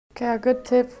Okay, a good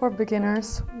tip for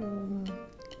beginners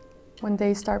when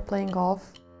they start playing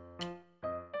golf.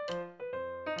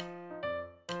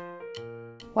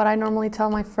 What I normally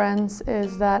tell my friends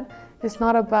is that it's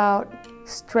not about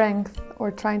strength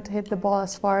or trying to hit the ball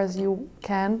as far as you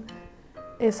can.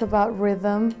 It's about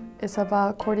rhythm. It's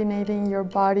about coordinating your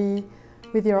body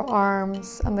with your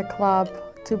arms and the club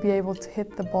to be able to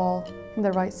hit the ball in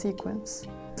the right sequence.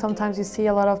 Sometimes you see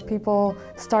a lot of people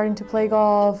starting to play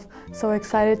golf, so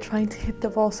excited, trying to hit the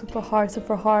ball super hard,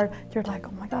 super hard. You're like,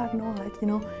 oh my God,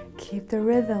 no, keep the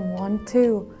rhythm, 1,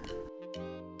 2.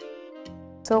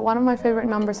 So one of my favorite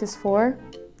numbers is 4.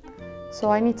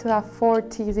 So I need to have 4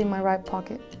 tees in my right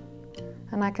pocket.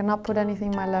 And I cannot put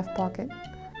anything in my left pocket.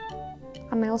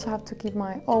 And I also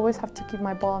always have to keep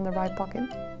my ball in the right pocket.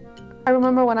 I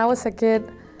remember when I was a kid,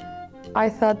 I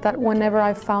thought that whenever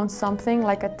I found something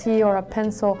like a tee or a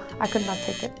pencil, I could not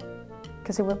take it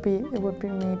because it would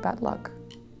bring me bad luck.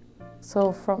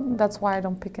 So that's why I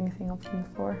don't pick anything up from the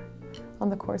floor on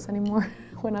the course anymore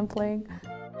when I'm playing.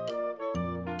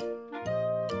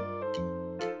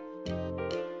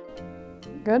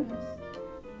 Good?